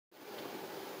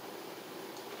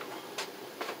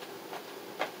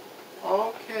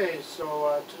Okay,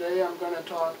 so today I'm going to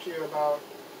talk to you about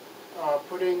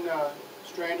putting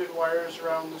stranded wires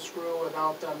around the screw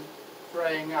without them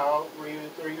fraying out.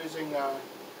 They're using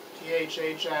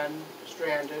thhn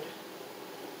stranded.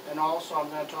 And also I'm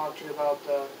going to talk to you about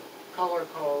the color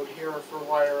code here for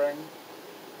wiring.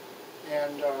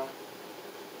 And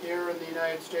here in the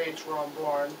United States where I'm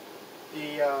born,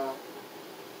 the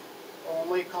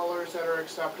only colors that are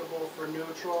acceptable for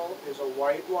neutral is a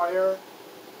white wire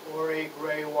or a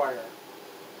gray wire.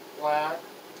 Black,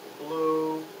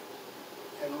 blue,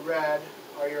 and red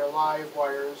are your live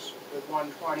wires with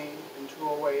 120 and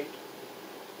 208.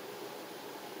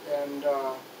 And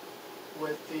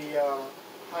with the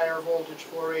higher voltage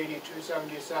 480,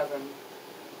 277,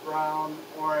 brown,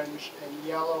 orange, and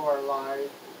yellow are live,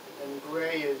 and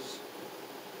gray is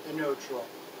the neutral.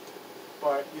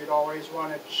 But you'd always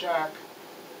want to check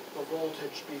the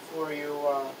voltage before you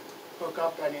hook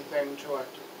up anything to it,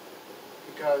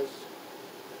 because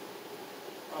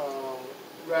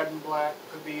red and black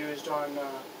could be used on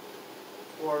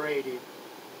 480.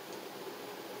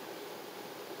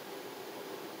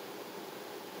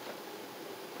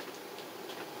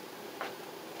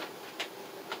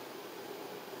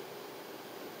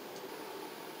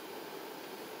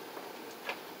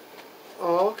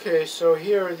 Okay, so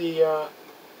here the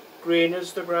green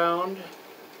is the ground,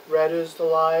 red is the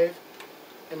live,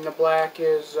 and the black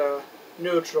is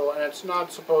neutral, and it's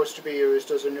not supposed to be used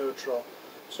as a neutral.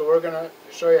 So we're going to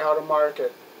show you how to mark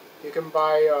it. You can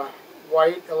buy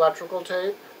white electrical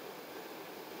tape.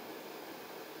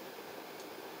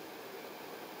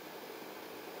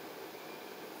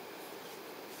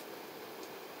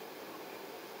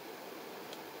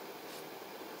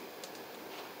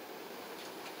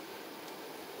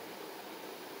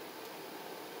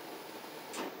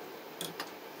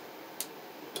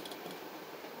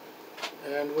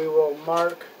 And we will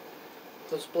mark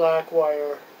this black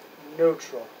wire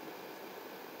neutral.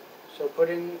 So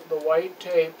putting the white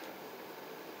tape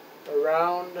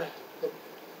around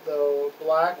the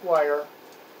black wire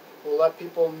will let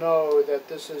people know that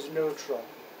this is neutral.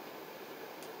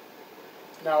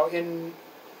 Now in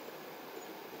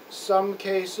some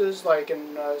cases, like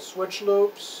in switch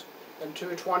loops and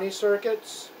 220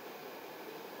 circuits,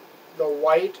 the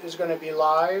white is going to be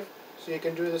live, so you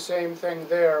can do the same thing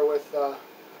there with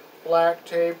black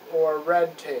tape or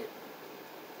red tape.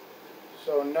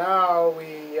 So now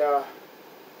we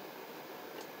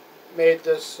made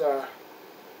this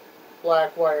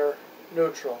black wire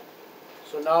neutral.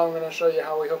 So now I'm going to show you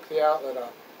how we hook the outlet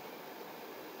up.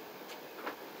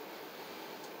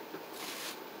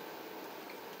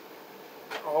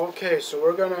 Okay, so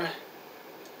we're going to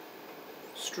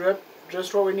strip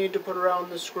just what we need to put around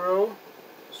the screw.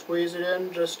 Squeeze it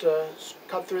in just to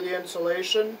cut through the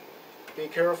insulation. Be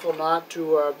careful not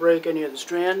to break any of the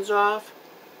strands off.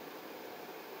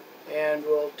 And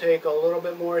we'll take a little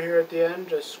bit more here at the end,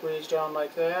 just squeeze down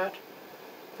like that.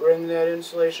 Bring that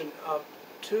insulation up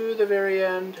to the very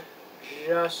end,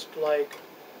 just like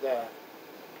that.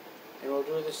 And we'll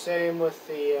do the same with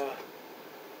the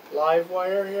live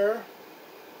wire here.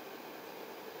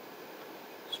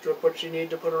 Strip what you need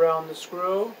to put around the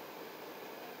screw.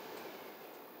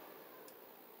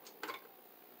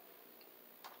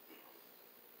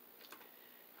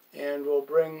 And we'll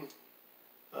bring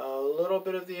a little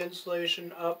bit of the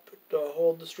insulation up to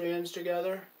hold the strands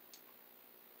together.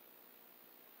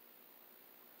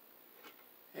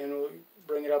 And we'll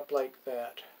bring it up like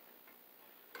that.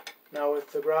 Now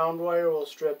with the ground wire, we'll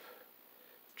strip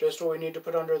just what we need to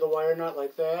put under the wire nut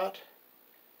like that.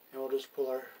 And we'll just pull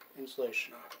our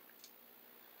insulation off.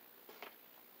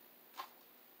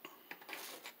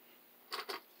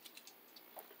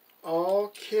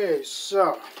 Okay,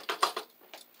 so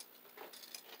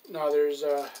now there's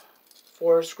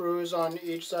 4 screws on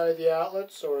each side of the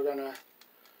outlet, so we're going to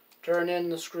turn in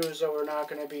the screws that we're not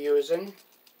going to be using.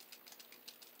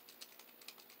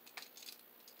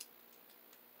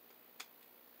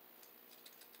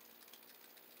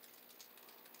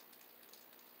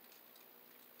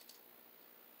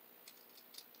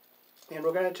 And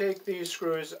we're going to take these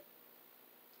screws,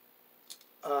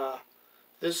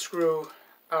 this screw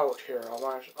out here.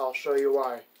 I'll show you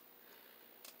why.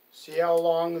 See how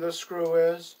long this screw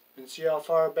is, and see how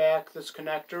far back this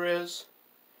connector is?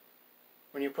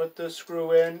 When you put this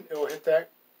screw in, it will hit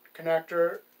that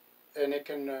connector, and it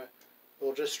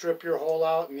will just strip your hole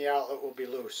out, and the outlet will be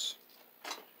loose.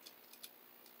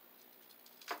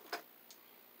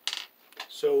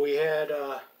 So we had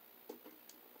a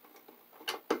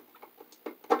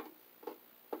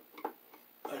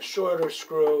shorter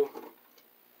screw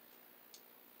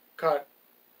cut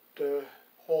to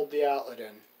hold the outlet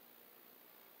in.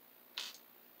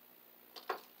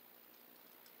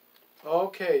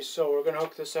 Okay, so we're going to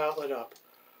hook this outlet up.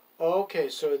 Okay,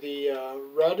 so the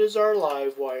red is our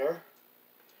live wire.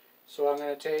 So I'm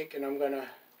going to take and I'm going to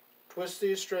twist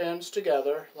these strands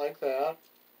together like that.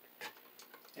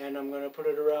 And I'm going to put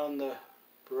it around the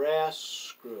brass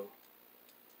screw.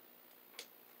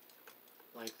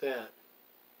 Like that.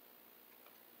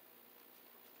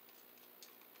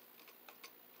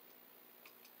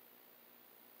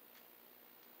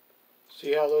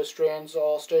 See how those strands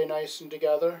all stay nice and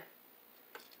together?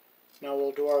 Now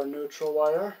we'll do our neutral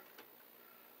wire.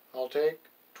 I'll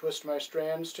twist my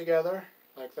strands together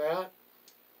like that.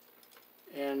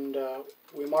 And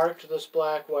we marked this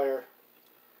black wire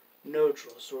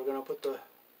neutral. So we're going to put the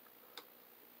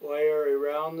wire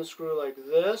around the screw like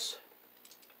this.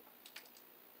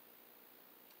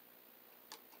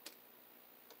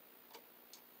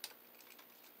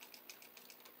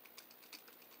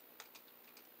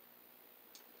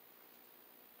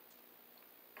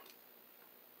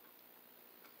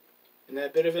 And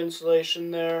that bit of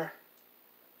insulation there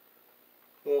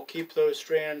will keep those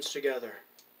strands together.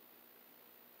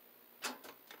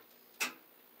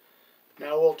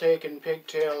 Now we'll take and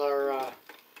pigtail our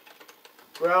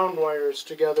ground wires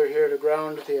together here to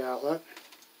ground the outlet.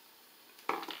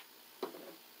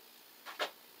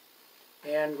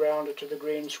 And ground it to the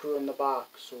green screw in the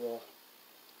box. So we'll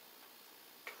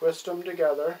twist them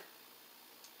together.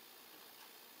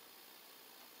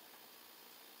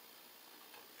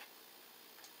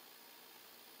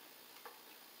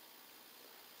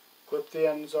 Clip the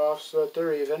ends off so that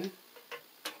they're even.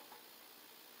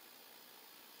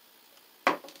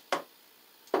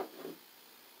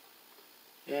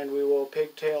 And we will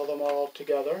pigtail them all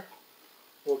together.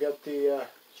 We'll get the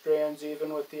strands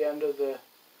even with the end of the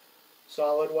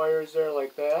solid wires there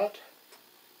like that.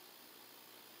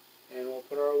 And we'll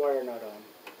put our wire nut on.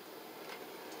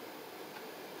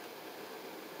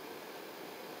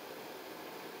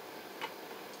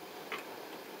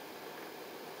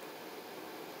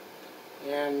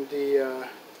 And the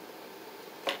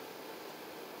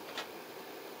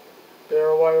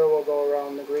bare wire will go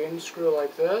around the green screw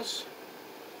like this.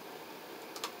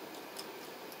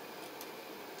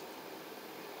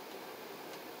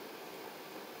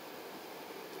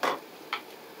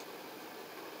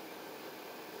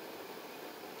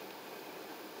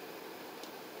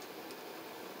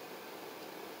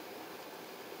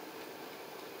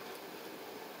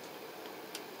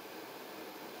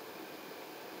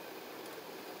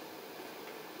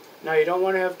 Now you don't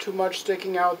want to have too much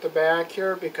sticking out the back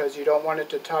here because you don't want it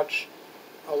to touch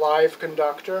a live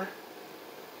conductor.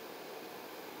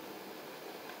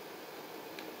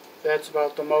 That's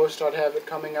about the most I'd have it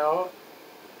coming out.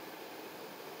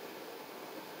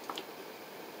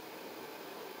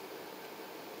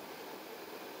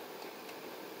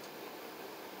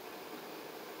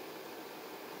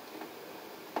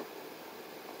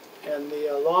 And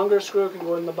the longer screw can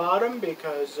go in the bottom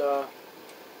because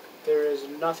there is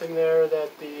nothing there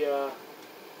that it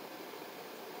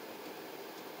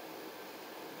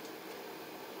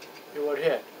would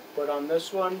hit. But on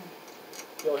this one,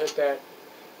 you'll hit that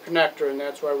connector, and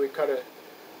that's why we cut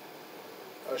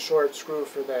a short screw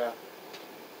for that.